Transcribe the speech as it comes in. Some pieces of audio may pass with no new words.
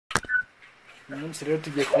umunsi rero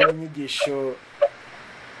tugiye kubona inyigisho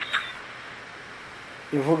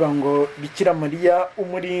ivuga ngo Bikira Mariya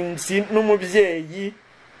umurinzi n'umubyeyi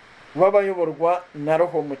w'abayoborwa na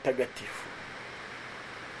Roho Mutagatifu.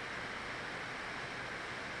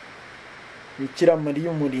 Bikira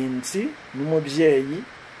Mariya umurinzi n'umubyeyi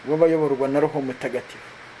w'abayoborwa na Roho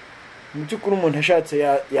Mutagatifu. Mu by'ukuri umuntu ashatse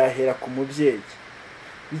yahera ku mubyeyi.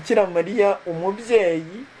 Bikira Mariya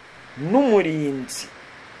umubyeyi n'umurinzi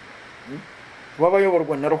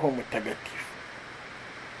w'abayoborwa na Roho Mutagatifu.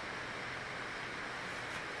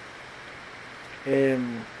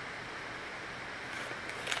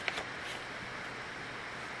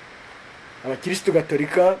 Abakristo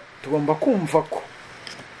Gatolika tugomba kumva ko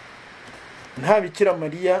nta Bikira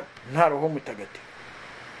Mariya nta Roho Mutagatifu.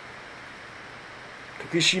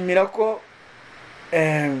 Tukishimira ko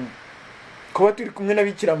kuba turi kumwe na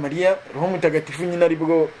Bikira Mariya, Roho Mutagatifu nyine ari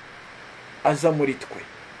bwo aza muri twe.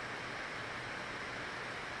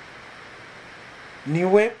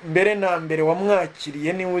 Niwe mbere na mbere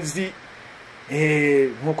wamwakiriye, niwe uzi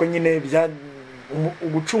nkuko nyine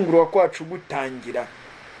ugucungurwa kwacu gutangira,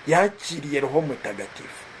 yakiriye Roho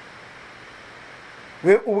Mutagatifu.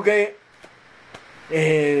 We ubwe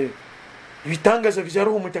ibitangaza bya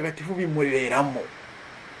Roho Mutagatifu bimuberamo.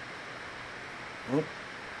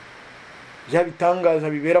 Bya bitangaza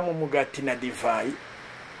bibera mu mugati na divayi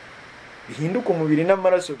bihinduka umubiri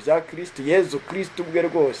n'amaraso bya Kristo Yezu Kristo ubwe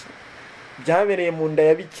rwose, byabereye mu nda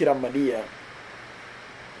ya Bikira Mariya.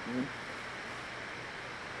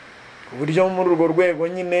 Uburyo muri urwo rwego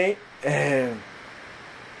nyine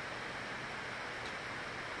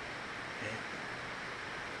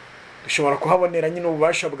dushobora kuhabonera nyine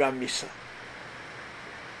ububasha bwa misa.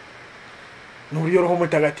 N'uburyo Roho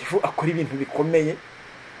Mutagatifu akora ibintu bikomeye,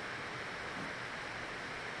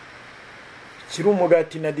 kiri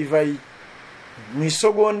umugati na divayi mu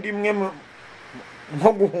isogonda imwe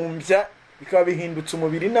nko guhumbya, bikaba bihindutse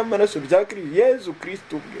umubiri n'amaraso bya Yezu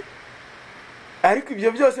Kristo ubwe. Ariko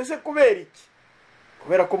ibyo byose se kubera iki?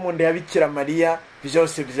 Kubera ko mu nda ya Bikira Mariya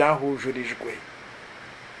byose byahujurijwe.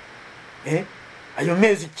 Ayo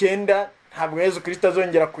mezi 9 ntabwo Yezu Kristo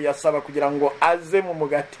azongera kuyasaba kugira ngo aze mu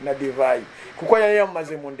mugati na divayi, kuko yari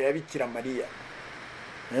yamaze mu nda ya Bikira Mariya.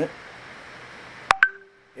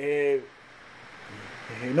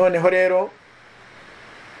 Noneho rero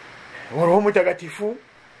Roho Mutagatifu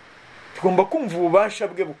tugomba kumva ububasha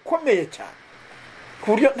bwe bukomeye cyane,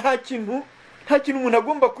 ku buryo nta kintu umuntu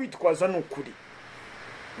agomba kwitwaza n'ukuri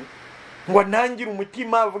ngo ntangire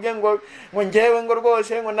umutima avuge ngo ngewe ngo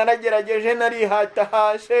rwose ngo naragerageje,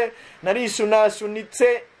 narihatahashe,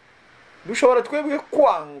 narisunasunitse. Dushobora twebwe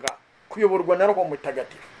kwanga kuyoborwa na Roho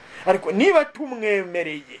Mutagatifu, ariko niba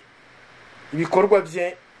tumwemereye ibikorwa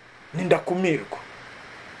bye nindakumirwa.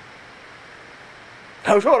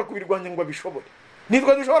 Nta ushobora kubirwanya ngo bishobore,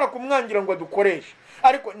 nitwe dushobora kumwangira ngo dukoreshe.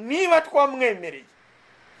 Ariko niba twamwemereye,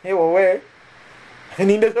 wowe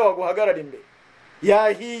ninde se waguhagarara imbere?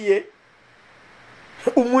 Yahiye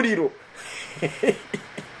umuriro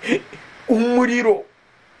umuriro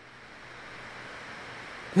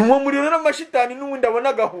nuwo muriro n'amashitani n'ubundi abona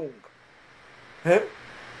agahunga.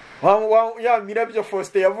 Ya Mirabyo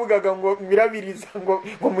Faustin yavugaga ngo mirabiriza ngo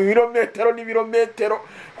mu birometero n'ibirometero.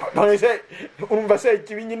 Urumva se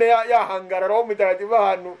ikibi nyine yahangara Roho Mutagatifu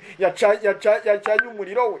ahantu yacanye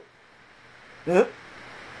umuriro we.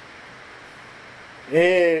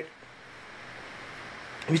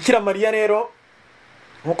 Bikira Mariya rero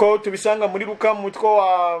nkuko tubisanga muri Luka mu mutwe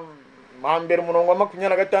wa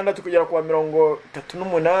 1:26 kugera ku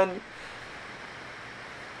 38,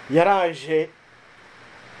 yaraje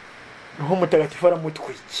Roho Mutagatifu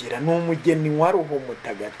aramutwikira. Ni umugeni wa Roho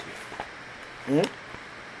Mutagatifu.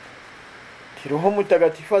 Roho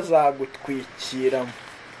Mutagatifu azagutwikira.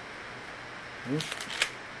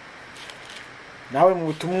 Nawe mu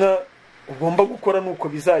butumwa ugomba gukora nuko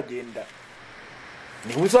bizagenda.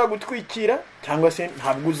 Ni uzagutwikira cyangwa se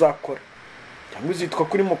ntabwo uzakora, cyangwa uzitwa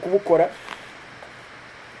kuri mu kubukora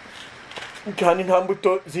kandi nta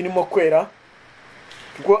mbuto zirimo kwera,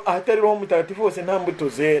 kuko ahatari Roho Mutagatifu hose nta mbuto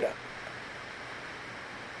zera.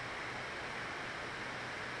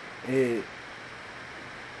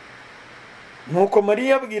 Nuko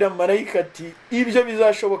Mariya abwira marayika ati ibyo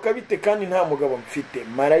bizashoboka bite kandi nta mugabo mfite?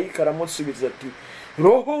 Marayika aramusubiza ati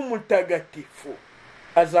Roho Mutagatifu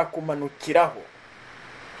azakumanukiraho,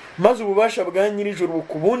 maze ububasha bwa Nyirijuru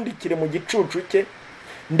bukubundikire mu gicucu cye,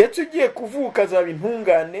 ndetse ugiye kuvuka azaba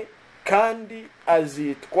intungane kandi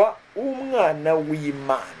azitwa umwana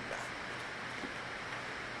w'Imana.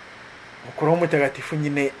 Nuko Roho Mutagatifu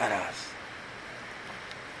nyine araza,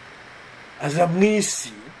 aza mu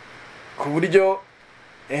isi ku buryo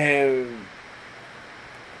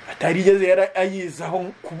atarigeze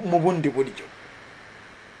ayizaho mu bundi buryo.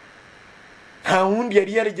 Nta wundi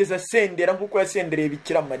yari yarigeze asendera nk'uko yasendereye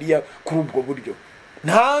Bikira Mariya kuri ubwo buryo.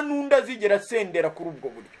 Nta n'undi azigera asendera kuri ubwo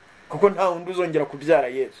buryo, kuko nta wundi uzongera kubyara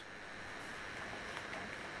Yesu.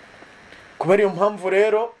 Kuba ariyo mpamvu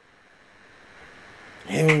rero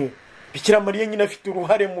Bikira Mariya nyine afite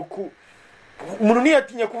uruhare mu umuntu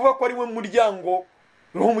ntiyatinya kuvuga ko ari we muryango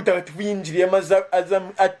Roho Mutagatifu yinjiriye maze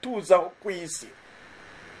atuzaho ku isi.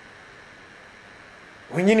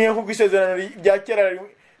 Nyine nk'uko isezerano rya kera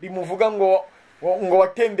rimuvuga ngo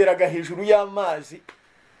watemberaga hejuru y'amazi,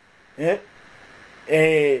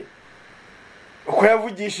 uko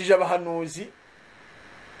yavugishije abahanuzi,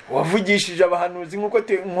 wavugishije abahanuzi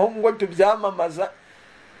nk'uko tubyamamaza,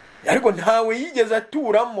 ariko ntawe yigeze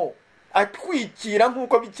aturamo atwikira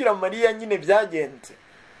nk'uko Bikira Mariya nyine byagenze.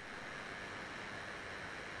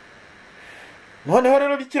 Noneho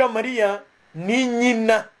rero Bikira Mariya ni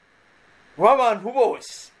nyina w'abantu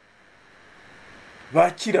bose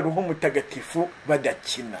bakira Roho Mutagatifu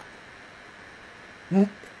badakina.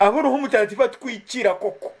 Abo Roho Mutagatifu atwikira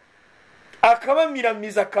koko,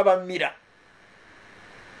 akabamiramiza, akabamira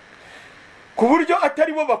ku buryo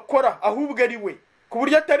atari bo bakora ahubwo ari we, ku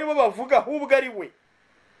buryo atari bo bavuga ahubwo ari we.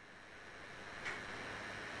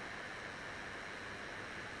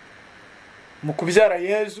 Mu kubyara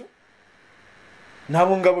Yezu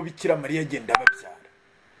nabo ngabo Bikira Mariya agenda ababyara.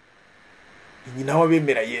 Nyina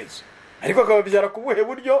w'abemera Yezu, ariko akababyara ku buhe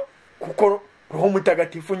buryo? Kuko Roho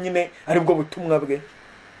Mutagatifu nyine ari bwo butumwa bwe,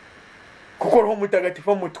 kuko Roho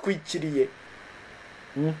Mutagatifu amutwikiriye.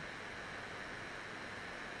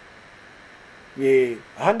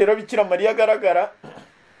 Ahandi rero Bikira Mariya agaragara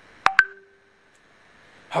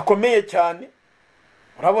hakomeye cyane.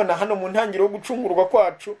 Urabona hano mu ntangiriro yo gucungurwa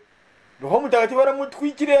kwacu, Roho Mutagatifu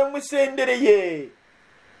aramutwikiriye, amusendereye,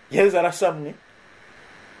 Yezu arasamwe.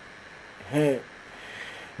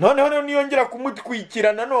 Noneho niyongera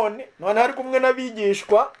kumutwikira nanone ari kumwe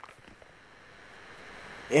n'abigishwa,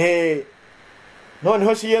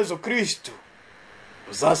 noneho si Yezu Kristo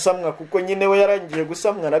uzasamwa, kuko nyine we yarangiye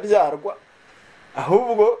gusamwa arabyarwa,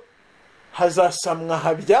 ahubwo hazasamwa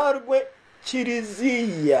habyarwe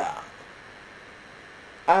Kiliziya,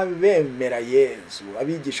 abemera Yezu,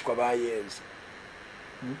 abigishwa ba Yezu.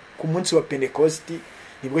 Ku munsi wa Pentekosti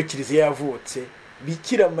nibwo Kiliziya yavutse,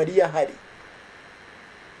 Bikira Mariya hari.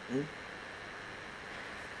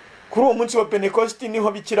 Kuri uwo munsi wa Pentekosti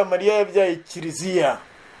niho Bikira Mariya yabyaye Kiliziya.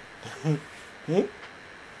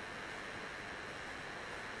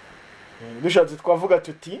 Dushatse twavuga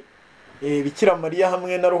tuti Bikira Mariya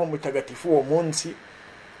hamwe na Roho Mutagatifu uwo munsi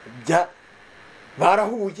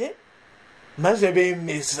barahuye maze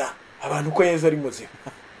bemeza abantu ko Yezu ari muzima.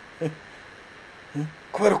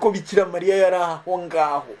 Kubera ko Bikira Mariya yari aho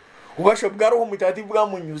ngaho, ububasha bwa Roho Mutagatifu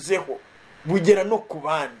bwamunyuzeho bugera no ku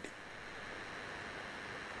bandi,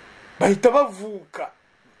 bahita bavuka,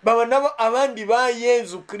 baba abandi ba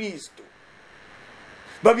Yezu Kristo,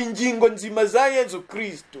 baba ingingo nzima za Yezu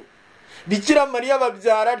Kristo. Bikira Mariya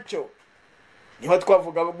babyara atyo, niho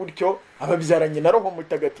twavuga gutyo, ababyaranye na Roho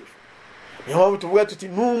Mutagatifu. Niyo mpamvu tuvuga tuti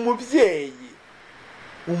ni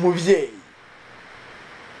umubyeyi.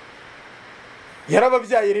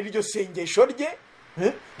 Yarababyaye rero iryo sengesho rye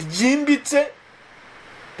ryimbitse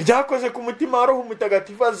ryakoze ku mutima wa Roho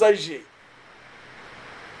Mutagatifu azaje.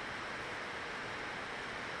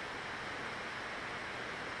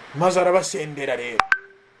 Maze arabasendera rero,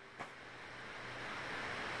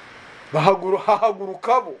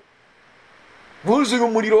 hahaguruka bo buzuye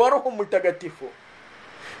umuriro wa Roho Mutagatifu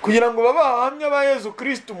kugira ngo babahamya ba Yezu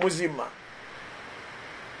Kristo muzima.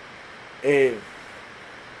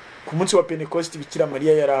 Ku munsi wa Pentekosti Bikira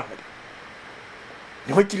Mariya yari ahari,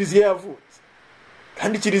 niho Kiliziya yavutse.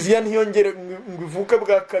 Kandi Kiliziya ntiyongere ngo ivuke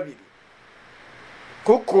bwa kabiri,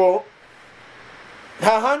 kuko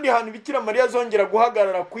nta handi hantu Bikira Mariya azongera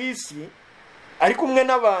guhagarara ku isi ari kumwe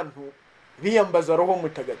n'abantu biyambaza Roho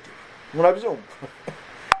Mutagatifu. Murabyumva?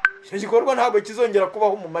 Icyo gikorwa ntabwo kizongera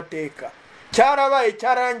kubaho mu mateka. Cyarabaye,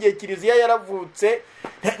 cyarangiye, Kiliziya yaravutse,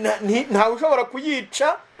 ntawe ushobora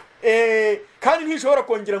kuyica, kandi ntishobora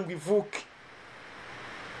kongera ngo ivuke.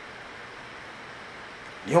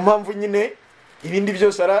 Niyo mpamvu nyine ibindi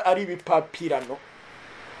byose ari ibipapirano,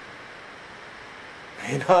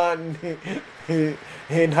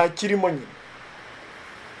 nta kirimo nyine.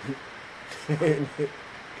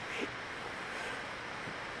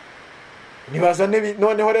 Nibazane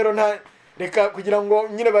noneho rero reka kugira ngo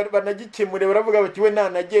nyine banagikemure, baravuga bati we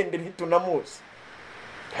ntanagende ntitunamuzi.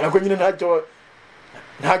 Ariko nyine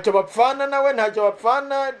ntacyo bapfana nawe, ntacyo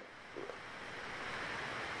bapfana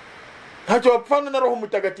na Roho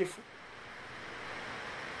Mutagatifu.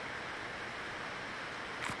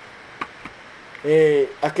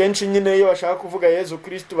 akenshi nyine iyo bashaka kuvuga Yezu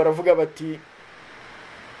Kristo baravuga bati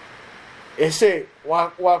ese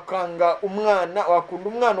wakanga umwana, wakunda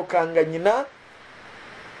umwana ukanga nyina,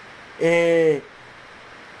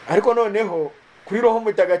 ariko noneho kuri Roho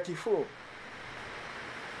Mutagatifu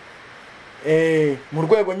mu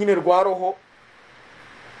rwego nyine rwa Roho,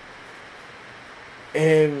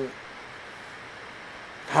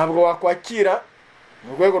 ntabwo wakwakira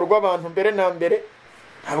mu rwego rw'abantu mbere na mbere,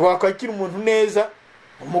 ntabwo wakwakira umuntu neza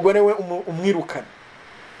umugore we umwirukane,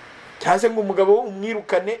 cyangwa ngo umugabo we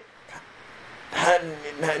umwirukane,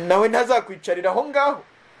 nawe ntazakwicarira aho ngaho,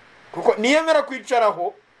 kuko niyemera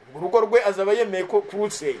kwicaraho urugo rwe azaba yemeye ko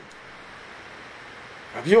kurusenya.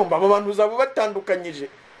 Abyumva, abo bantu uzaba batandukanyije,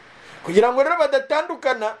 kugira ngo rero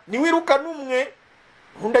badatandukana niwirukana umwe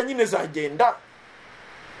undi nyine zagenda.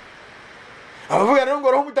 Abavuga rero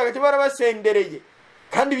ngo Roho Mutagatifu barabasendereye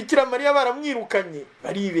kandi Bikira Mariya baramwirukanye,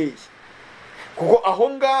 baribeshye, kuko aho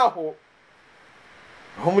ngaho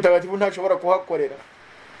Roho Mutagatifu ntashobora kuhakorera,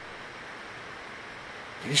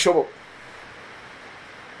 ntibishoboka.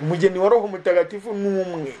 Umugeni wa Roho Mutagatifu ni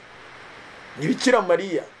umwe, ni Bikira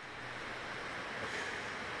Mariya.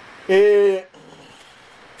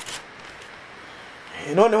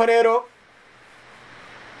 Noneho rero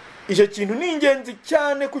icyo kintu ni ingenzi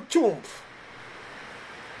cyane kucyumva,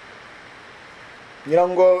 ngira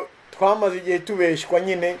ngo twamaze igihe tubeshywa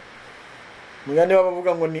nyine, mugane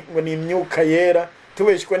bavuga ngo ni imyuka yera,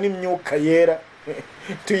 tubeshywa n'imyuka yera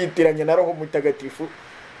tuyitiranye na Roho Mutagatifu,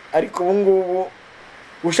 ariko ubu ngubu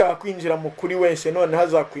ushaka kwinjira mu kuri wese none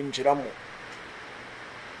hazakwinjiramo.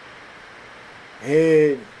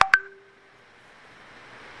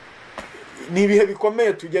 Ni ibihe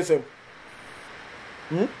bikomeye tugezemo,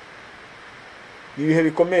 ni ibihe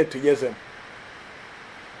bikomeye tugezemo,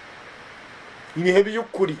 ibihe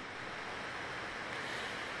by'ukuri.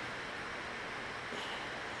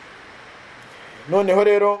 Noneho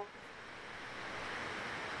rero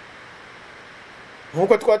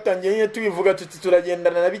nkuko twatangiye nyine tubivuga tuti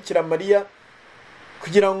turagendana na Bikira Mariya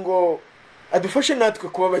kugira ngo adufashe natwe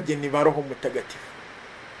kuba abageni ba Roho Mutagatifu,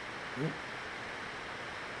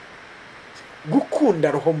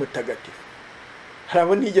 gukunda Roho Mutagatifu.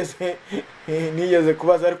 Harabo nigeze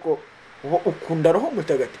kubaza, ariko ukunda Roho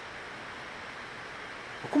Mutagatifu?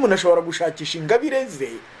 Uko umuntu ashobora gushakisha ingabire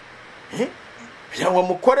ze kugira ngo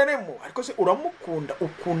amukoreremo, ariko se uramukunda?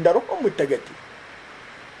 Ukunda Roho Mutagatifu?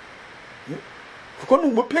 Kuko ni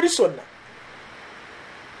umupersona,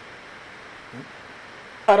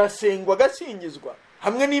 arasengwa agasingizwa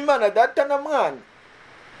hamwe n'Imana Data na Mwana,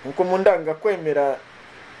 nkuko mu ndangakwemera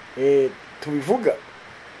tubivuga.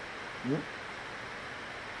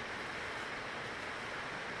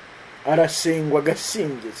 Arasengwa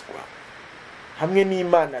agasingizwa hamwe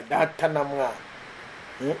n'Imana Data na Mwana.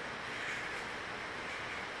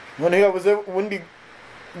 Noneho yavuze ubundi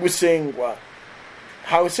gusengwa,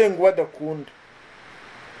 ntawe usenga uwo adakunda.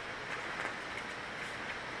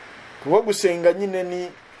 Kuba gusenga nyine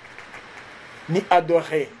ni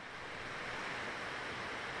adorer,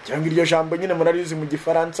 cyangwa iryo jambo nyine murarizi mu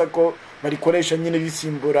Gifaransa ko barikoresha nyine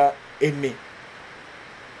risimbura aimer,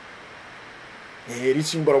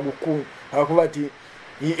 risimbura gukunda. Abakuba ati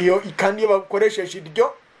iyo kandi bakoresheje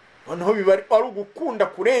iryo, noneho biba ari ugukunda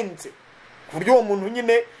kurenze, ku buryo uwo muntu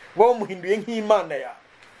nyine bamuhinduye nk'Imana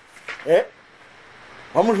yawe,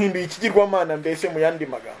 bamuhinduye ikigirwamana mbese mu yandi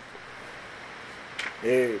magambo.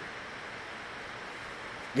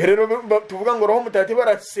 Rero tuvuga ngo Roho Mutagatifu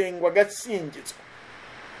barasengwa agasingizwa.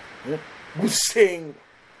 Gusengwa,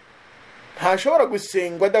 ntashobora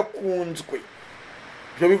gusengwa adakunzwe,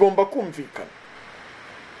 ibyo bigomba kumvikana.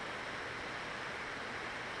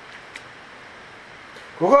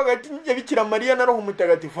 Kuko hagati ya Bikira Mariya na Roho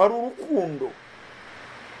Mutagatifu hari urukundo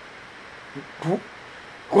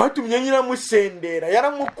rwatumye nyine amusendera,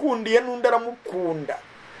 yaramukundiye n'undi aramukunda,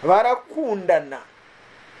 barakundana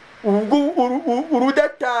ubwo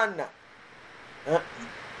urudatana.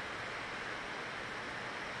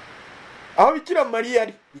 Aho Bikira Mariya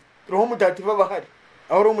ari, Roho Mutagatifu aba ahari,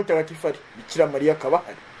 aho Roho Mutagatifu ari, Bikira Mariya akaba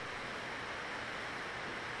ahari.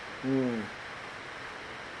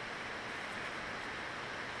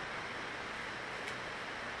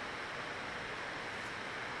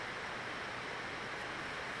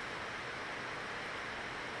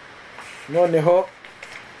 Noneho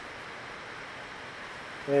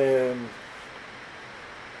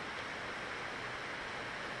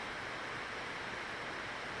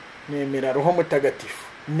nemera Roho Mutagatifu,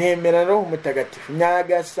 nemera Roho Mutagatifu,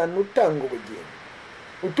 Nyagasani utanga ubugingo,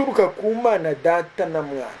 uturuka ku Mana Data na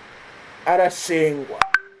Mwana, arasengwa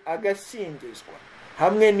agasingizwa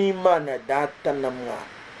hamwe n'Imana Data na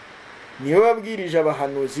Mwana. niwe wabwirije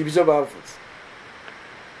abahanuzi ibyo bavuze.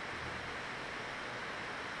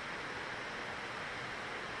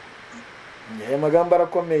 aya magambo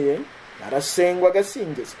arakomeye, arasengwa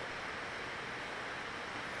agasingizwa.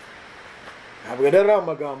 ntabwo ari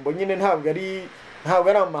amagambo nyine, ntabwo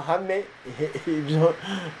ari amahame.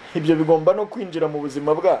 ibyo bigomba no kwinjira mu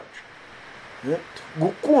buzima bwacu.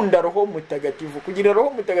 Gukunda Roho Mutagatifu, kugira Roho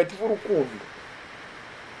Mutagatifu urukundo.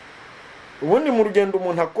 Ubundi mu rugendo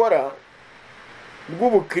umuntu akora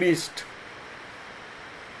rw'ubukristo,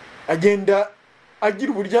 agenda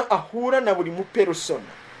agira uburyo ahura na buri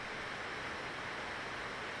mupersona,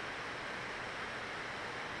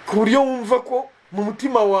 ku buryo wumva ko mu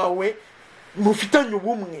mutima wawe mufitanye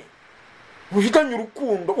ubumwe, mufitanye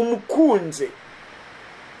urukundo, umukunze.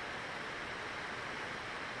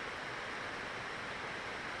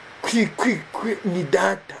 Ni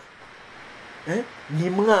data, ni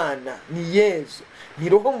mwana, ni Yezu, ni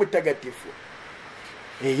Roho Mutagatifu.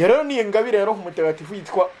 Rero ni ingabire ya Roho Mutagatifu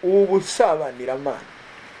yitwa ubusabaniramana.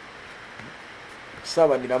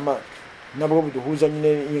 Usabaniramana nabwo buduhuza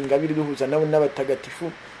nyine, iyi ngabire duhuza nabo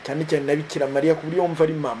n'abatagatifu, cyane cyane na Bikira Mariya, ku buryo wumva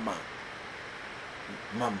ari mama.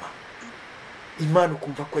 Imana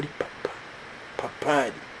ukumva ko ari papa,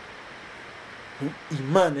 papari.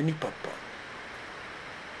 Imana ni papa.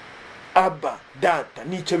 Aba, data,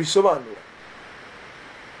 nicyo bisobanura.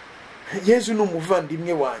 Yezu ni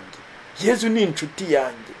umuvandimwe wanjye, Yezu ni inshuti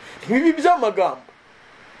yanjye. Ntibibi by'amagambo.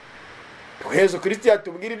 Yezu Kristo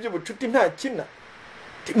yatubwira iby'ubucuti nta kina.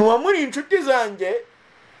 Muba muri inshuti zanjye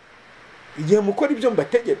igihe mukora ibyo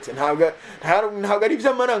mbategetse. Ntabwo ari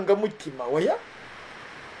iby'amarangamutima, oya.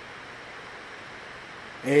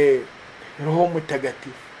 Roho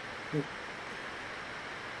Mutagatifu.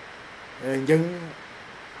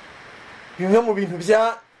 Bimwe mu bintu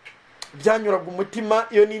byanyuraga umutima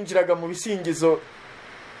iyo ninjiraga mu bisingizo,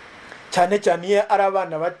 cyane cyane iyo ari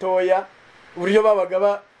abana batoya, uburyo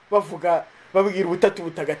babaga bavuga babwira ubutatu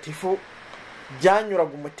butagatifu,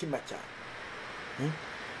 byanyuraga umutima cyane.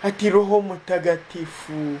 Ati Roho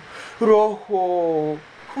Mutagatifu, Roho,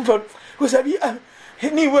 gusa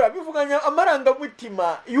nibura bivuganya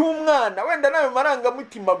amarangamutima y'umwana, wenda nayo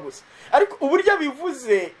marangamutima gusa, ariko uburyo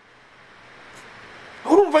bivuze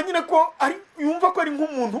urumva nyine ko yumva ko ari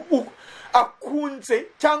nk'umuntu akunze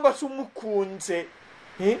cyangwa se umukunze.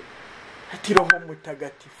 Ati Roho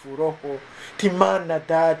Mutagatifu, Roho, Timana,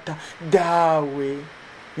 data, dawe.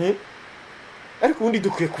 Ariko ubundi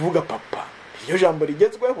dukwiye kuvuga papa, iryo jambo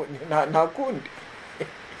rigezweho, nta kundi.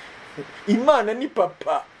 Imana ni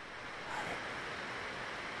papa.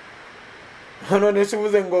 None se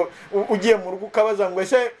uvuze ngo ugiye mu rugo ukabaza ngo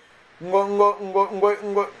ese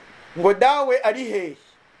ngo dawe ari hehe?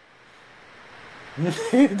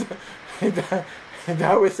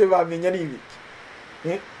 Dawe se bamenya ari ibiki?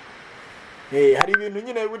 Hari ibintu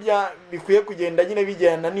nyine burya bikwiye kugenda nyine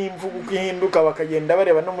bijyana n'imvugo uko ihinduka, bakagenda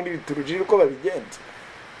bareba no muri liturujia uko babigenza.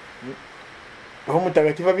 Roho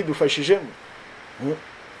Mutagatifu abidufashijemo.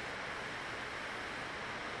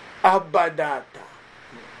 Abadata.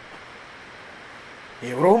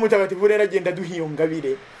 Roho Mutagatifu rero agenda duhiyo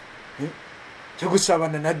ngabire cyo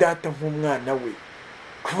gusabana na data nk'umwana we.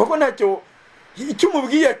 Kuva ko ntacyo icyo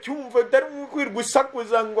umubwiye cyumva, atari kwirwa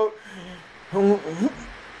usakuza ngo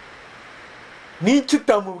n'icyo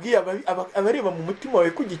utamubwiye abareba mu mutima wawe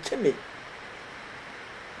ko ugikeneye.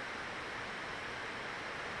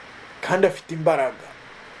 Kandi afite imbaraga,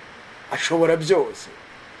 ashobora byose.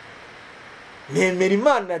 Nemera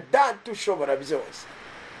Imana data ushobora byose,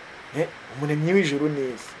 umuremyi w'ijuru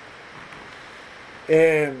n'isi.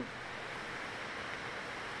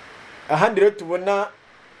 Ahandi rero tubona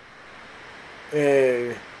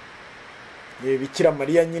Bikira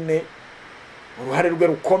Mariya nyine uruhare rwe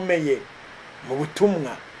rukomeye mu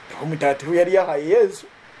butumwa Roho Mutagatifu yari yahaye Yezu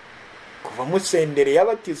kuva musendere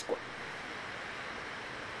yabatizwa.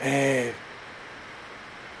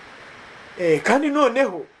 Kandi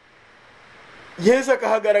noneho Yezu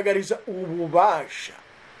akahagaragariza ububasha.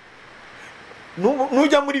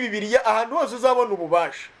 Nujya muri Bibiliya ahantu hose uzabona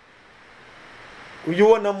ububasha,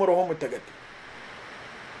 uyibonamo Roho Mutagatifu.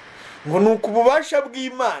 Ngo nuko ububasha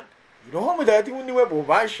bw'Imana, Roho Mutagatifu niwe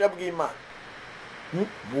bubasha bw'Imana.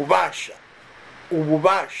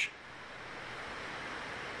 Ububasha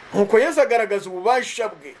nkuko Yesu agaragaza ububasha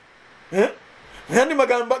bwe, n'andi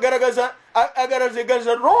magambo agaragaza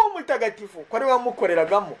Roho Mutagatifu ko ari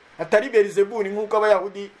wamukoreragamo, atari Beelzebuli nkuko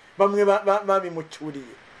abayahudi bamwe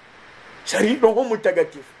babimucyuriye. Cyari Roho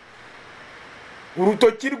Mutagatifu,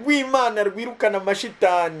 urutoki rw'Imana rwirukana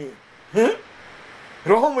amashitani.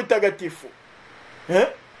 Roho Mutagatifu.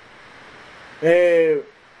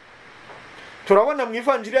 turabona mu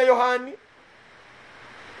ivanjiri ya Yohani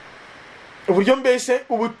uburyo mbese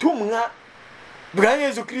ubutumwa bwa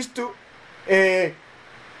Yezu Kristo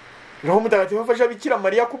Roho Mutagatifu afasha Bikira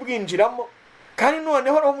Mariya kubwinjiramo, kandi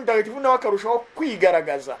noneho Roho Mutagatifu nawe akarushaho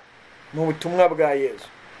kwigaragaza mu butumwa bwa Yezu,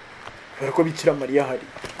 kubera ko Bikira Mariya hari.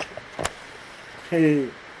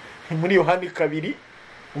 Muri Yohani 2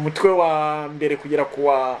 umutwe wa mbere kugera ku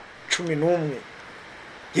wa 11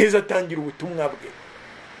 Yezu atangira ubutumwa bwe,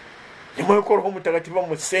 nyuma yuko Roho Mutagatifu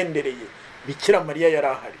amusendereye Bikira Mariya yari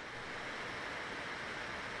ahari.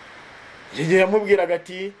 Yezu yamubwiraga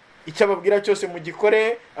ati icyo ababwira cyose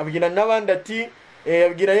mugikore, abwira n'abandi ati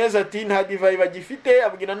abwira Yezu ati nta divayi bagifite,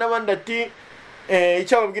 abwira n'abandi ati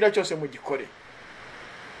icyo ababwira cyose mugikore.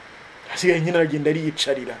 Asigaye nyine aragenda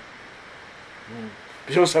ariyicarira,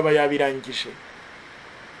 byose aba yabirangije.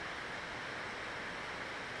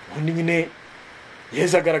 Ubundi nyine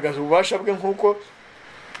Yezu agaragaza ububasha bwe nk'uko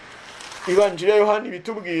ivanjiri ya Yohani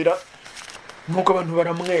bitubwira, nk'uko abantu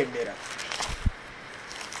baramwemera.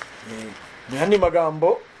 Mu yandi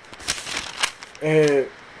magambo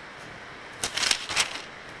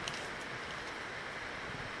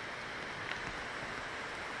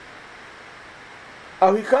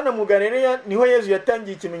aho i Kana mu Galileya niho Yezu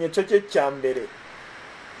yatangiye ikimenyetso cye cya mbere,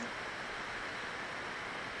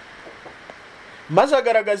 maze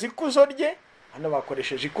agaragaza ikuzo rye. Hano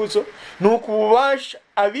bakoresheje ikuzo, ni ukububasha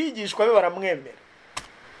abigishwa be baramwemera.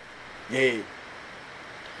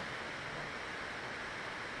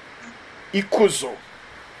 Ikuzo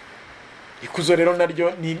rero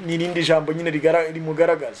naryo ni irindi jambo nyine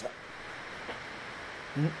rimugaragaza.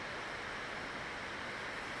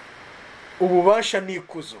 Ububasha ni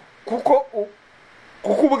ikuzo, kuko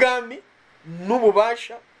ubwami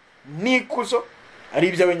n'ububasha n'ikuzo ari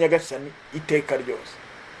ibyawe Nyagasani iteka ryose.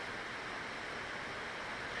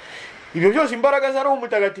 Ibyo byose imbaraga za Roho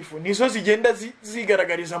Mutagatifu nizo zigenda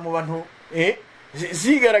zigaragariza mu bantu,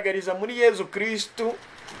 zigaragariza muri Yezu Kristo,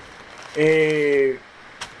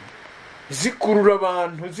 zikurura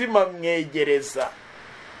abantu zimamwegereza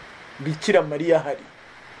Bikira Mariya hari.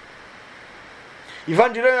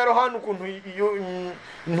 Ivanjiri ya Yohani ukuntu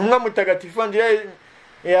intumwa mutagatifu ivanjiri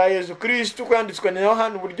ya Yezu Kristo uko yanditswe na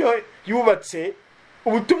Yohani uburyo yubatse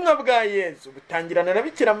ubutumwa bwa Yezu butangirana na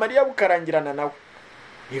Bikira Mariya bukarangirana nawe,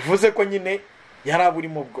 bivuze ko nyine yari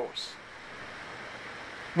aburimo bwose.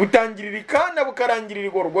 Butangirira i Kana bukarangirira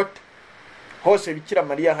i Golgota, hose Bikira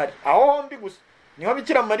Mariya hari. Aho hombi gusa niho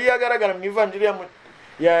Bikira Mariya agaragara mu ivanjiri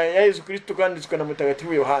ya Yezu Kristo kanditswe na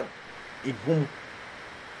Mutagatifu Yohani intumwa.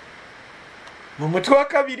 Mu mutwe wa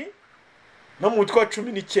 2 no mu mutwe wa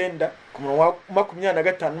 19 ku murongo wa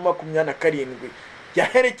 25 no 27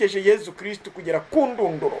 yaherekeje Yezu Kristo kugera ku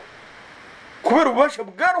ndunduro, kubera ububasha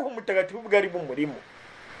bwa Roho Mutagatifu bwari bumurimo.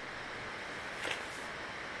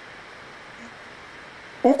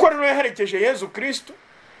 Uko rero yaherekeje Yezu Kristo,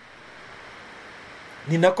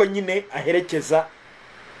 ni nako nyine aherekeza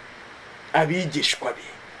abigishwa be.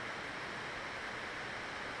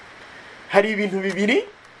 Hari ibintu bibiri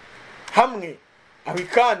hamwe,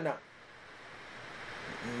 abikana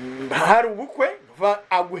hari ubukwe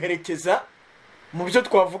aguherekeza mu byo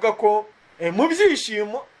twavuga ko mu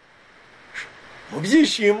byishimo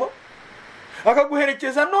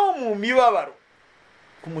akaguherekeza no mu mibabaro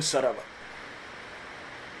ku musaraba,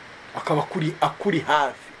 akaba akuri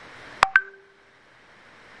hafi.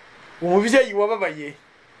 Umubyeyi wababaye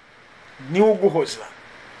ni uguhoza.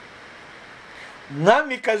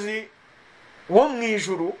 Mwamikazi wo mu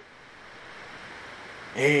ijuru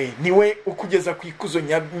niwe ukugeza ku ikuzo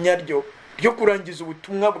nyaryo ryo kurangiza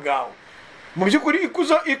ubutumwa bwawe. Mu by'ukuri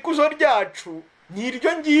ikuzo ryacu ni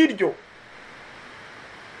iryo ngiryo,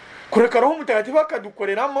 kureka Roho Mutagatifu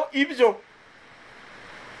akadukoreramo ibyo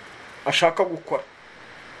ashaka gukora.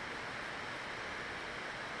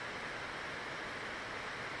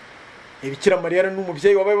 Bikira Mariya ni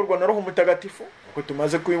umubyeyi wabayoborwa na Roho Mutagatifu, uko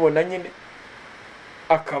tumaze kubibona nyine,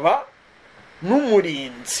 akaba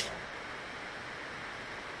n'umurinzi.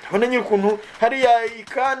 Abona nyine ukuntu hariya i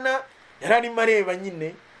Kana yari arimo areba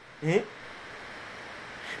nyine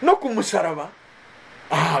no ku musaraba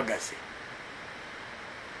ahagaze.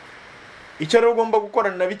 Icyo rero ugomba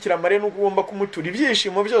gukorana na Bikira Mariya ni ugomba kumutura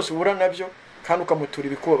ibyishimo byose ubura nabyo, kandi ukamutura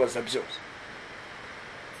ibikubabaza byose.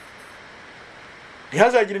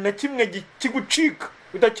 Ntihazagire na kimwe kigucika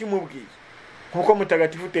utakimubwiye, nk'uko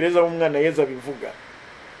Mutagatifu Tereza w'umwana Yezu abivuga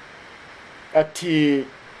ati,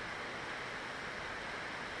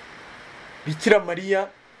 Bikira Mariya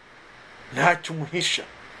ntacyo umuhisha,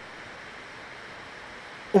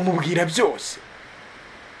 umubwira byose,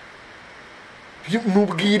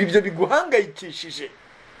 mubwira ibyo biguhangayikishije,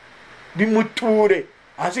 bimuture,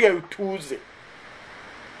 ahasigaye utuze.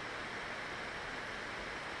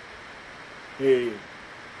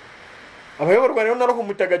 abayoborwa rero na Roho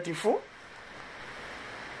Mutagatifu,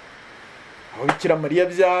 aho Bikira Mariya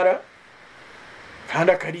abyara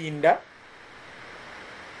kandi akarinda.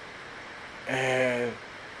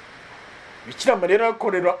 Bikira Mariya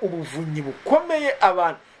akorera ubuvunyi bukomeye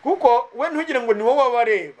abantu, kuko we ntugire ngo ni wowe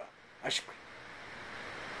wabareba, ashwe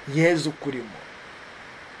Yezu kurimo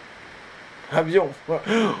ntabyumva,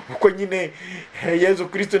 uko nyine Yezu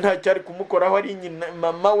Kristo nta cyari kumukoraho, ari nyina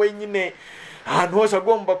mama we nyine ahantu hose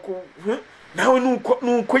agomba ku, nawe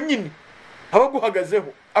nuko nyine aba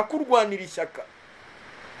guhagazeho akurwanira ishyaka.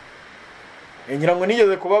 Ngira ngo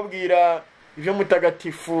nigeze kubabwira ibyo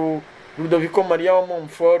Mutagatifu Ludovico Mariya wa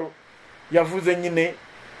Montfort yavuze, nyine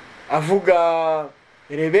avuga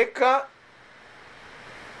Rebeka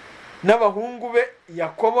n'abahungu be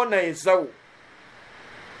Yakobo na Esawu.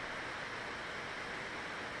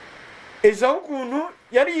 Esawu ukuntu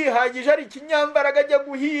yari yihagije, ari ikinyambaraga ajya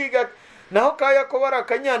guhiga, naho ka Yakobo ari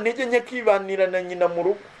akanyantege nke kibanira na nyina mu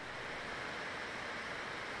rugo,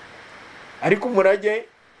 ariko umurage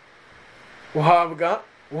uhabwa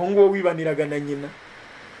uwo nguwo wibaniraga na nyina.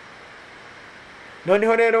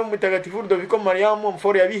 Noneho rero Mutagatifu Ludovico Mariya wa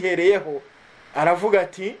Montfort yabihereyeho aravuga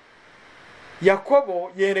ati,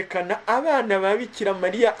 Yakobo yerekana abana ba Bikira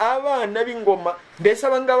Mariya, abana b'ingoma, mbese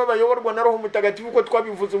abangaba bayoborwa na Roho Mutagatifu uko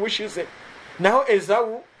twabivuze ubushize, naho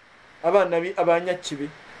Esawu abana abanyakibi.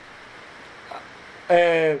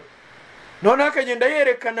 Noneho akagenda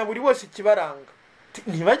yerekana buri wose ikibaranga,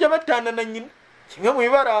 ntibajya batana na nyina, kimwe mu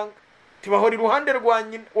bibaranga tibahora iruhande rwa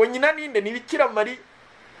nyina. Uwo nyina ninde? Ni Bikira Mariya.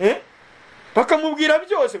 Bakamubwira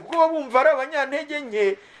byose, kuko bumva ari abanyantege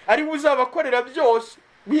nke, ari buzabakorera byose,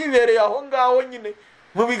 bibereye aho ngaho nyine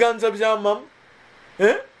mu biganza bya mama.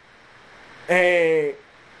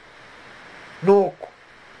 Nuko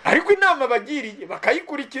ariko inama bagiriye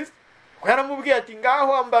bakayikurikiza, kuko yaramubwiye ati,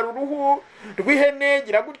 ngaho ambara uruhu rw'ihene,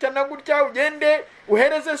 gira gutya na gutya, ugende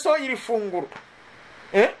uhereze so iri funguro.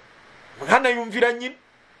 Mwana yumvira nyine.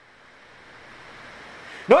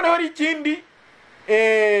 Noneho hari ikindi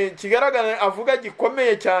kigaragara avuga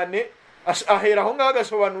gikomeye cyane, ahera aho ngaho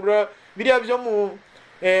agasobanura biriya byo mu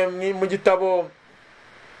gitabo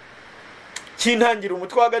cy'intangiriro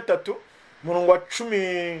umutwe wa 3 umurongo wa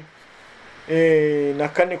 14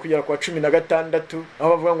 kugera kwa 16, aho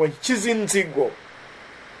bavuga ngo nkizinzigo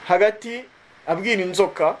hagati, abwira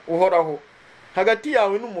inzoka uhoraho, hagati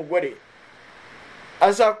yawe n'umugore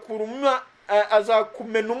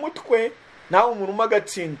azakumena umutwe, nawe umuruma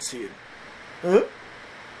agatsinsira.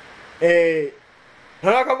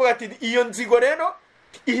 Ntarakavuga ati, iyo nzigo rero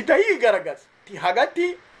ihita yigaragaza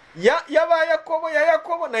hagati ya Yakobo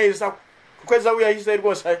na Esawu, kuko Esawu yahise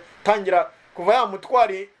rwose tangira kuva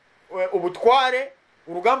yamutware ubutware,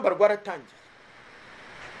 urugamba rwaratangiye,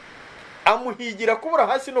 amuhigira kubura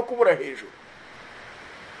hasi no kubura hejuru.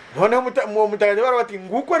 Noneho mu Mutagatifu bati,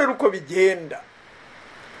 nguko rero uko bigenda,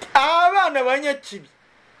 abana banyakibi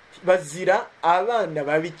bazira abana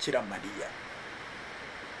ba Bikira Mariya.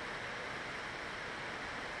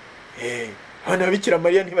 Abana ba Bikira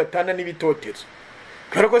Mariya ntibatana n'ibitotezo,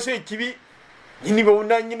 kubera ko se ikibi nyine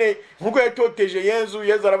babona nyine nkuko yatoteje Yezu.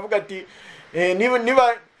 Yezu aravuga ati, niba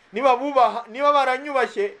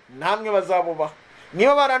baranyubashye namwe bazabubaha,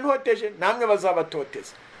 niba barantoteje namwe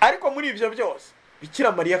bazabatoteza. Ariko muri ibyo byose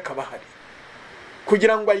Bikira Mariya akaba ahari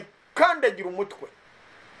kugira ngo ayikandagire umutwe,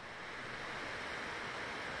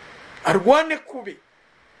 arwane kubi.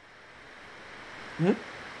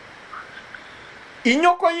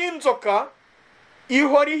 Inyoko y'inzoka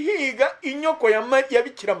ihora ihiga inyoko ya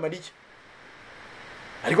Bikira Mariya,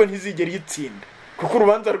 ariko ntizigera yitsinda, kuko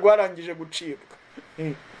urubanza rwarangije gucibwa.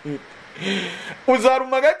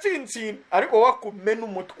 Uzaruma agatsinsino, ariko wakumena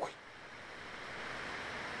umutwe.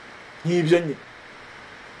 Nk'ibyo nyine.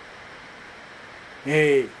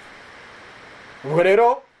 Ubwo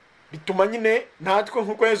rero bituma nyine natwe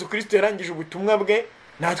nk'uko Yezu Kristo yarangije ubutumwa bwe,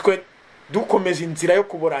 natwe dukomeza inzira yo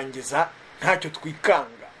kuburangiza ntacyo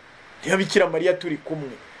twikanga, niba Bikira Mariya turi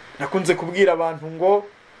kumwe. Nakunze kubwira abantu ngo,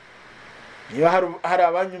 niba hari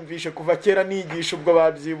abanyumvishe kuva kera nigisha, ubwo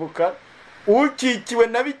babyibuka, ukikiwe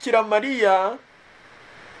na Bikira Mariya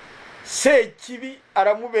sekibi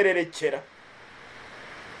aramubererekera.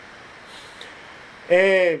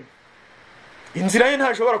 Inzira ye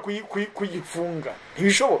ntashobora kuyifunga,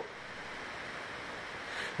 ntibishoboka.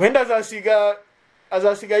 Wenda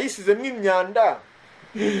azasiga yisizemo imyanda,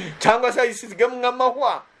 cyangwa se yisizemo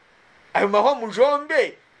amahwa, ayo mahwa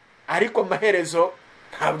mujombe, ariko amaherezo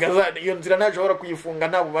ntabwo iyo nzira ntashobora kuyifunga,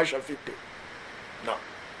 nta bubasha afite. No,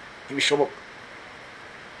 ntibishoboka.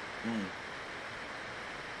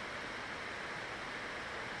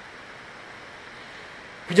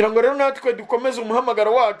 kugira ngo rero natwe dukomeze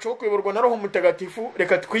umuhamagaro wacu wo kuyoborwa na Roho Mutagatifu.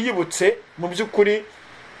 Reka twiyibutse mu by'ukuri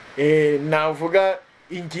navuga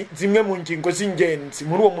zimwe mu ngingo z'ingenzi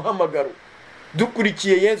muri uwo muhamagaro,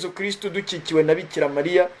 dukurikiye Yezu Kristo, dukikiwe na Bikira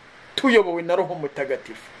Mariya, tuyobowe na Roho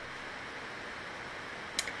Mutagatifu.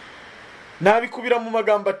 Nabikubira mu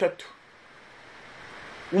magambo atatu: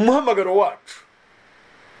 umuhamagaro wacu,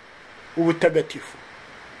 ubutagatifu.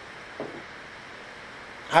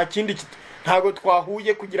 Nta kindi ntago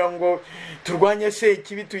twahuye kugira ngo turwanye se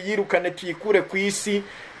ikibi, tuyirukane, tuyikure ku isi.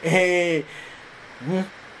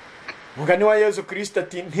 Mugani wa Yezu Kristo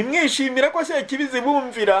ati ntimwishimire ko se ikibi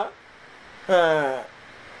zibumvira,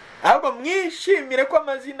 ahubwo mwishimire ko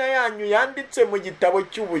amazina yanyu yanditse mu gitabo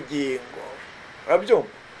cy'ubugingo. Urabyumva?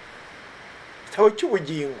 Gitabo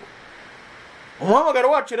cy'ubugingo. Umuhamagaro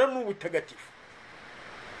wacu rero ni ubutagatifu.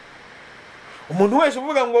 Umuntu wese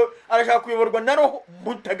uvuga ngo arashaka kuyoborwa na Roho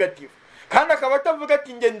Mutagatifu, kandi akaba atavuga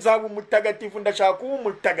ati nge nzaba umutagatifu, ndashaka kuba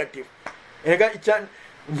umutagatifu, erega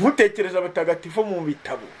ntutekereza abatagatifu mu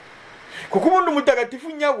bitabo, kuko ubundi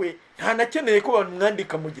umutagatifu nyawe ntanakeneye ko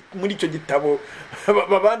bamwandika muri icyo gitabo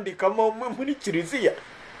babandikamo muri kiliziya.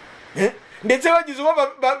 Ndetse bagize uwo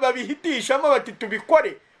babihitishamo bati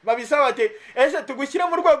tubikore, babisaba bati ese tugushyira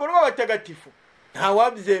mu rwego rw'abatagatifu,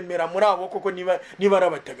 ntawabyemera muri abo koko niba ari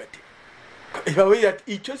abatagatifu.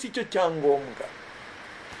 Icyo si cyo cyangombwa.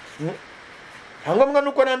 Cyangombwa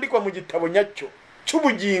nuko nandikwa mu gitabo nyacyo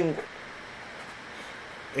cy'ubugingo.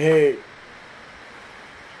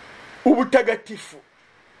 Ubutagatifu,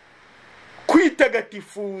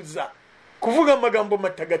 kwitagatifuza, kuvuga amagambo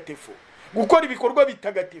matagatifu, gukora ibikorwa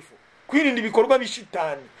bitagatifu, kwirinda ibikorwa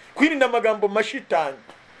bishitani, kwirinda amagambo mashitani.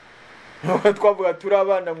 Twavuga turi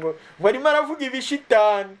abana ngo barimo aravuga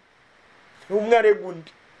ibishitani, umwe arega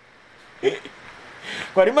undi.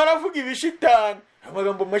 Barimo aravuga ibishitani,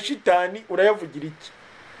 amagambo mashitani urayavugira iki?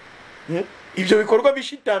 Ibyo bikorwa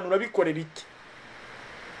bishitani urabikorera iki?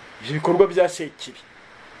 Ibyo bikorwa bya sekibi.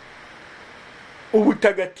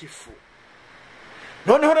 Ubutagatifu.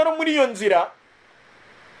 Noneho rero muri iyo nzira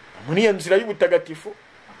y'ubutagatifu,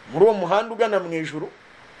 muri uwo muhanda ugana mu ijuru,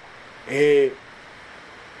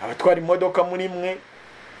 abatwara imodoka muri mwe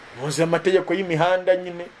muzi amategeko y'imihanda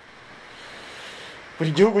nyine,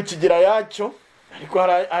 buri gihugu kigira yacyo, ariko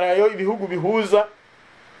harayo ibihugu bihuza,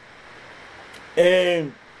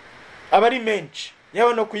 aba ari menshi,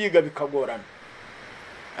 yewe no kuyiga bikagorana.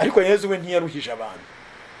 Ariko Yezu we ntiyaruhije abantu.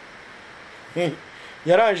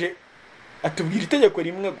 Yaraje atubwira itegeko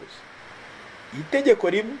rimwe gusa, itegeko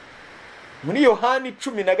rimwe muri Yohani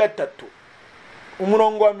 13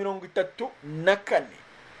 umurongo wa 34.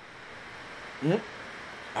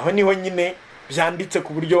 Aho niho nyine byanditse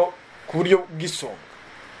ku buryo bw'isonga.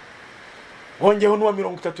 Hongeho n'uwa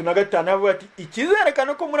 35 avuga ati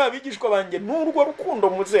ikizerekana ko muri abigishwa banjye n'urwo rukundo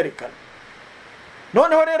muzerekana.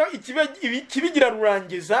 Noneho rero ikibigira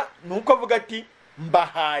rurangiza nuko avuga ati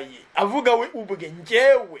mbahaye, avuga we ubwe,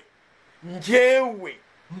 njyewe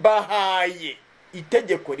mbahaye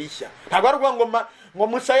itegeko rishya. Ntabwo arwa ngo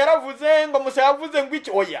Musa yaravuze, ngo Musa yavuze ngo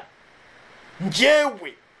iki, oya,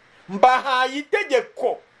 njyewe mbahaye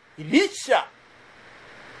itegeko rishya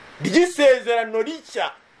ry'isezerano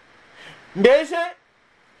rishya. Mbese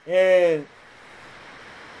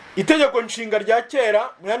itegeko nshinga rya kera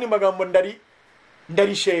mu yandi magambo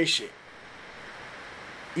ndarisheshe.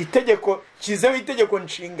 Itegeko kizeho itegeko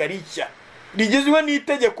nshinga rishya rigizwe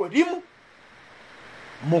n'itegeko rimwe: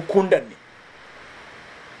 mukundane,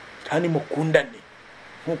 kandi mukundane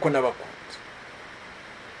nkuko nabakunze.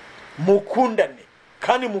 Mukundane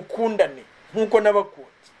kandi mukundane nkuko nabakunze.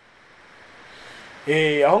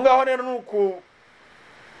 Aho ngaho rero nuko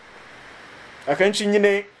akenshi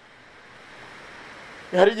nyine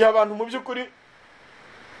hari igihe abantu mu by'ukuri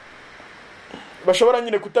bashobora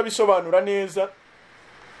nyine kutabisobanura neza.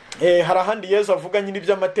 Hari ahandi Yezu avuga nyine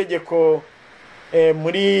iby'amategeko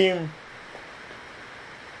muri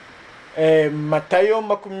Matayo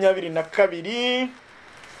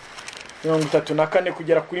 22:34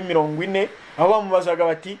 kugera kuri 40, aho bamubazaga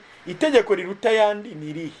bati itegeko riruta yandi ni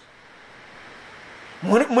irihe?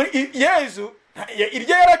 Muri Yezu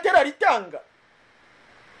iryo yaratera ritanga,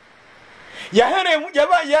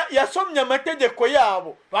 yasomye amategeko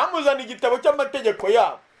yabo, bamuzana igitabo cy'amategeko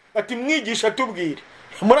yabo bati mwigisha tubwire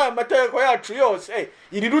muri aya mategeko yacu yose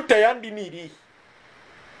iriruta yandi ni irihe?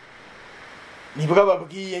 Nibwo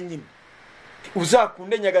babwiye nyine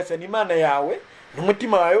uzakunde Nyagasani Imana yawe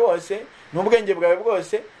n'umutima wawe wose n'ubwenge bwawe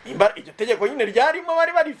bwose. Iryo tegeko nyine ryarimo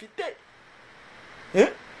bari barifite.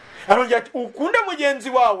 Arongera ati ukunde mugenzi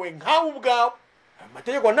wawe nkawe ubwawe.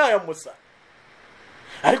 Amategeko naya Musa.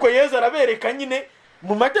 Ariko Yezu arabereka nyine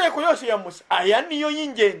mu mategeko yose ya Musa aya niyo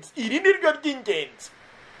y'ingenzi, iri ni ryo ry'ingenzi.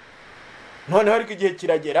 Noneho ariko igihe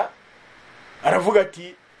kiragera aravuga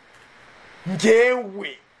ati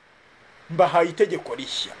njyewe mbahaye itegeko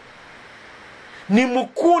rishya,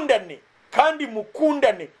 nimukundane kandi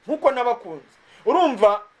mukundane nk'uko nabakunze.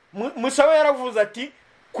 Urumva Musa we yaravuze ati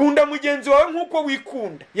kunda mugenzi wawe nk'uko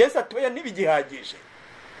wikunda. Yesu atoya ntibigihagije,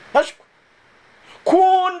 hashwe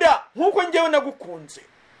kunda nk'uko njyewe nagukunze.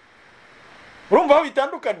 Urumva aho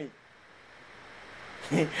bitandukaniye?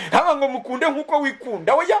 Haba ngo mukunde nk'uko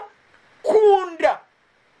wikunda, oya kunda.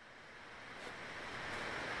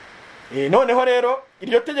 Noneho rero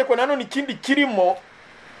iryo tegeko nanone ikindi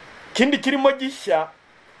kirimo gishya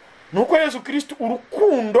nuko Yesu Kristo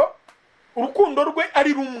urukundo rwe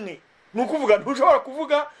ari rumwe. Nukuvuga ntushobora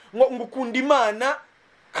kuvuga ngo ukunda Imana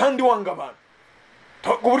kandi wanga abantu.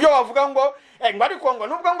 Ku buryo wavuga ngo ariko ngo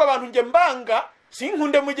nubwo ngo abantu nge mbanga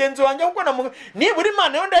sinkunde mugenzi wanjye kuko nibura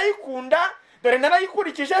Imana yo ndayikunda, dore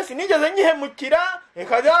narayikurikije sinigeze nyihemukira.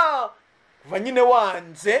 Ekaja kuva nyine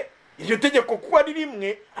wanze iryo tegeko kuko ari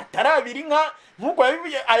rimwe atari abiri nk'uko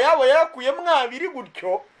ayabo yakuye mwabiri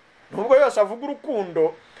gutyo. Nubwo yose avuga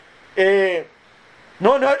urukundo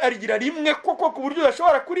none arigira rimwe koko ku buryo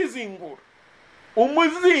udashobora kurizingura.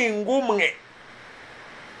 Umuzingo umwe.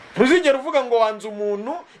 Ntuzigera uvuga ngo wanze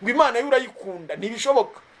umuntu ngo Imana yo urayikunda,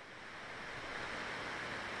 ntibishoboka.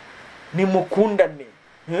 Nimukundane,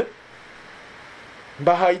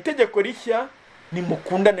 mbahaye itegeko rishya,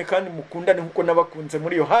 nimukundane kandi mukundane nk'uko nabakunze,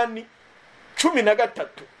 muri Yohani 13.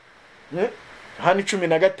 Yohani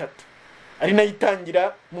 13 ari nayo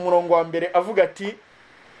itangira mu murongo wa mbere avuga ati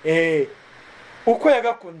uko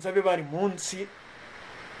yagakunze abe bari munsi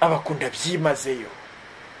abakunda byimazeyo.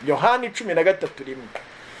 Yohani 13:1.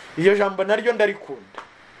 Iyo jambo naryo ndarikunda.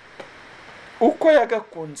 Uko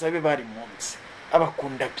yagakunze abe bari munsi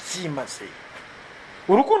abakunda byimazeyo.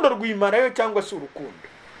 Urukundo rwimarayo cyangwa se urukundo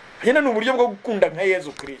hena n'uburyo bwo gukunda nka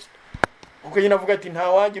Yesu Kristo. Uko nyina avuga ati nta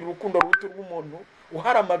wagira urukundo ruto rw'umuntu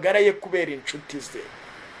uhara amagara ye kubera inshuti ze.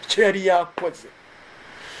 Icyo yari yakoze.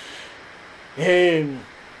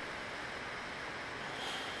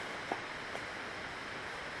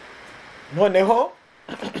 Noneho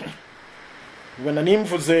ubona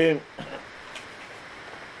nimvuze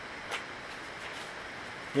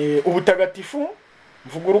ubutagatifu,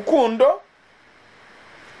 mvuga urukundo.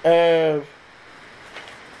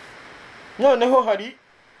 Noneho hari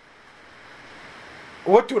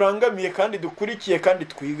uwo turangamiye kandi dukurikiye kandi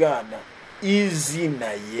twigana,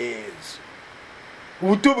 izina Yesu.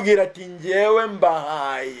 Utubwira ati njyewe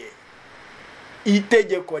mbahaye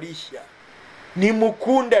itegeko rishya,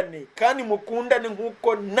 nimukundane kandi mukundane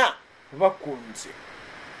nk'uko bakunze.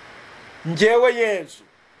 Njyewe Yesu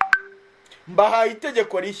mbahaye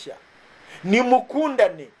itegeko rishya,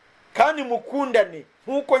 nimukundane kandi mukundane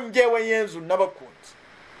nk'uko njyewe Yesu nabakunze.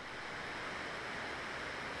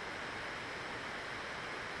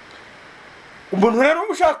 Umuntu rero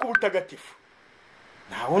ushaka ubutagatifu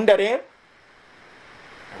nta wundi areba,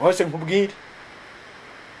 bose nkubwire,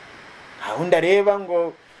 nta wundi areba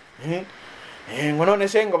ngo none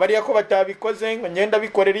se ngo bariya ko batabikoze ngo ngenda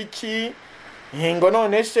bikorera iki, ngo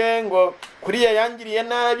none se ngo kuriya yangiriye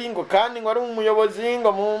nabi, ngo kandi ngo ari umuyobozi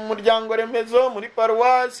ngo mu muryango remezo muri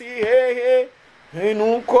paruwasi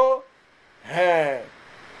nuko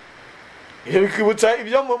bikibutsa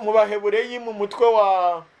ibyo mu Bahebureyi mu mutwe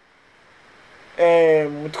wa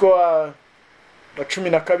 12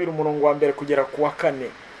 umurongo wa mbere kugera ku wa 4.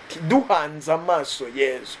 Duhanze amaso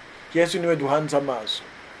Yesu. Yesu niwe duhanze amaso.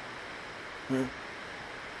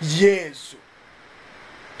 Yesu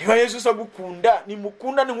niba Yesu usagukunda,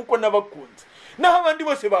 nimukundane nk'uko nabakunze. Naho abandi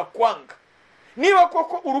bose bakwanga, niba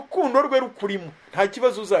koko urukundo rwe rukurimo, nta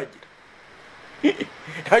kibazo uzagira.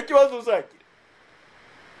 Nta kibazo uzagira.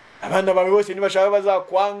 Abana bawe bose nibashaka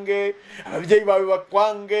bazakwange, ababyeyi bawe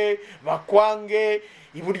bakwange,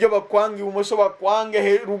 iburyo bakwange, ibumoso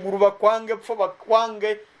bakwange, ruguru bakwange, pfo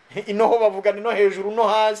bakwange, inoho bavugana no hejuru no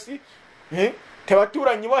hasi.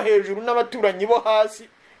 Abaturanyi bo hejuru n'abaturanyi bo hasi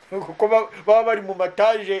kuko baba bari mu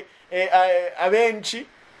mataje abenshi.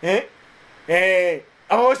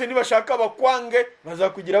 Abo bose nibashaka bakwange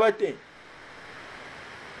bazakugira bate?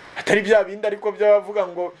 Atari bya bindi ariko byabavuga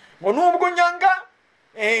ngo nubwo nyanga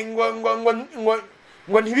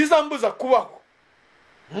ngo ntibizambuza kubaho.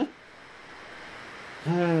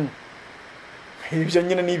 Ibyo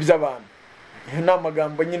nyine ni iby'abantu. Ni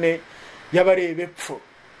amagambo nyine y'abareba epfo,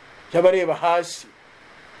 y'abareba hasi.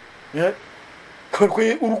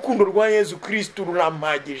 Urukundo rwa Yesu Kristo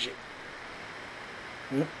rurampagije.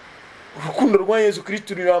 Urukundo rwa Yesu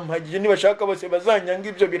Kristo rurampagije. Nibashaka bose bazanyanga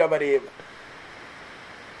ibyo birabareba.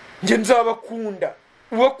 Nje nzabakunda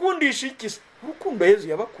ubakundisha iki se? Urukundo Yezu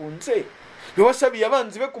yabakunze, yabasabiye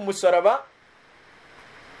abanzi be ku musaraba.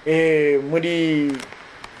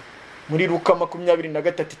 Muri Luka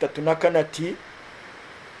 23:3-4 ati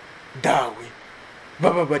dawe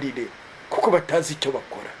bababarire kuko batazi icyo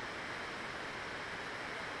bakora.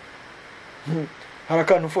 Hari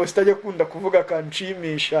akantu Faustin ajya kunda kuvuga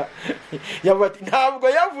kanshimisha, yavuga ati ntabwo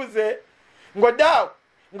yavuze ngo dawe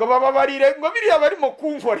ngo bababarire ngo biriya barimo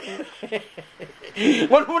kunkorera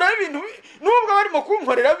ngo ntura ibintu nubwo barimo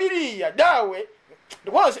kunkorera biriya dawe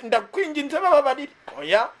rwose ndakwinginze bababarire.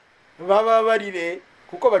 Oya, bababarire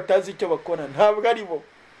kuko batazi icyo bakora. Ntabwo ari bo,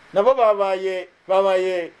 nabo babaye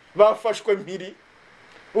bafashwe mpiri,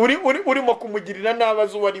 urimo kumugirira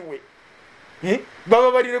nabazo wari we.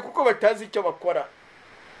 Bababarire kuko batazi icyo bakora.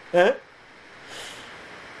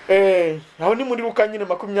 Aho ni muri Luka nyine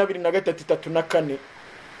 23:3-4.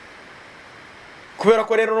 Kubera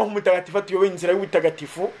ko rero Roho Mutagatifu atuyoboye inzira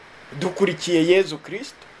y'ubutagatifu, dukurikiye Yezu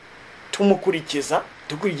Kristo, tumukurikiza,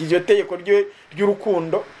 dukurikiza itegeko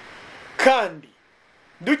ry'urukundo, kandi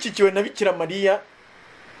dukikiwe na Bikira Mariya,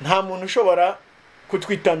 nta muntu ushobora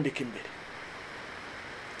kutwitambika imbere.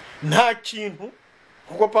 Nta kintu,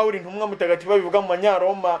 kuko Pawulo intumwa mutagatifu bivuga mu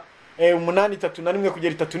Banyaroma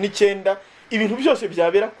 8:3-9, ibintu byose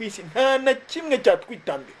byabera ku isi nta na kimwe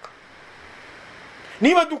cyatwitambika.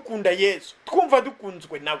 Niba dukunda Yesu, twumva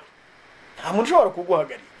dukunzwe nawe, nta muntu ushobora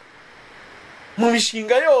kuguhagarika. Mu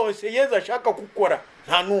mishinga yose Yesu ashaka gukora,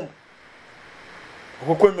 nta numwe.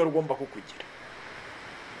 Uko kwemera ugomba kukugira.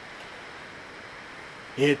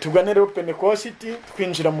 Tugane rero Pentecost,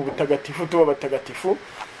 twinjira mu butagatifu, tuba batagatifu.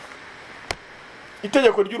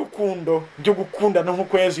 Itegeko ry'urukundo ryo gukundana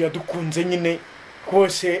nk'uko Yesu yadukunze nyine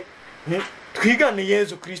kose, twigane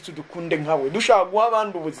Yesu Kristo dukunde nkawe, dushaka guha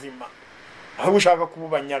abandi ubuzima aho gushaka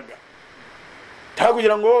kububanyaga, nta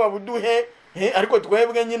kugira ngo babuduhe ariko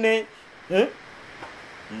twebwe nyine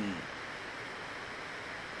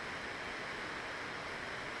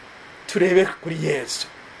turebere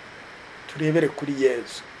kuri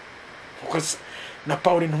Yesu. Kuko na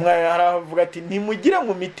Pawulo intumwa yaravuga ati nimugire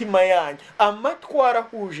mu mitima yanyu amatwara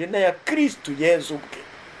ahuje n'aya Kristo Yezu ubwe.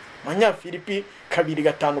 Manyafilipi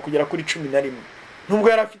 2:5-11. Nubwo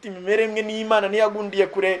yari afite imimerere imwe n'Imana, niyagundiye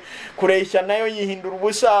kureshya nayo yihindura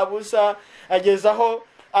ubusa, agezaho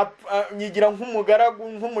yigira nk'umugaragu,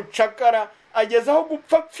 nk'umucakara, agezaho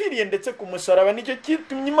gupfa apfiriye ndetse ku musaraba. Nicyo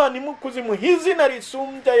kitumye Imana imukuzimu izina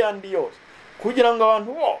risumbya yandi yose, kugira ngo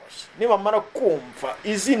abantu bose nibamara kumva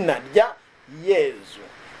izina rya Yezu,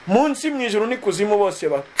 munsi mu ijuru n'ikuzimu bose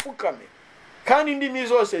bapfukame, kandi indimi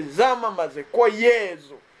zose zamamaze ko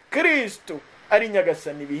Yezu Kristo ari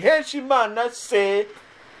nyagasani, bihesha Imana se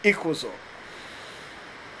ikuzo.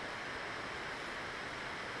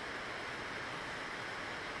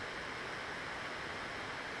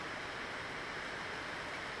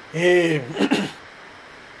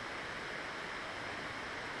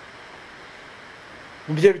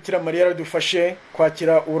 Umubyeyi Bikira Mariya yaradufashe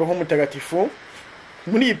kwakira Roho Mutagatifu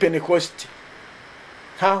muri iyi Pentecost,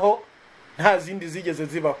 nkaho nta zindi zigeze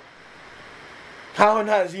zibaho, nkaho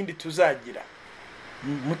nta zindi tuzagira.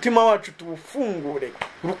 Umutima wacu tuwufungure,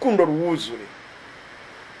 urukundo ruwuzure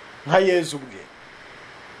nka Yezu ubwe.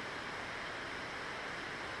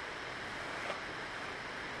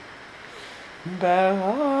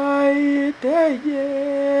 Mbahaye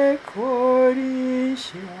itegeko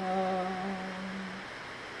rishya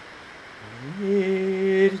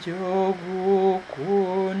iryo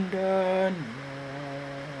gukundana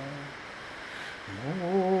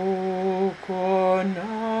nk'uko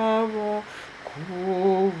nabakunze.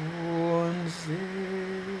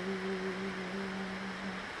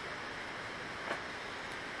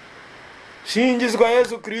 Singizwa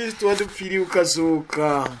Yezu Kristo wadupfiriye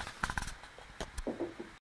ukazuka.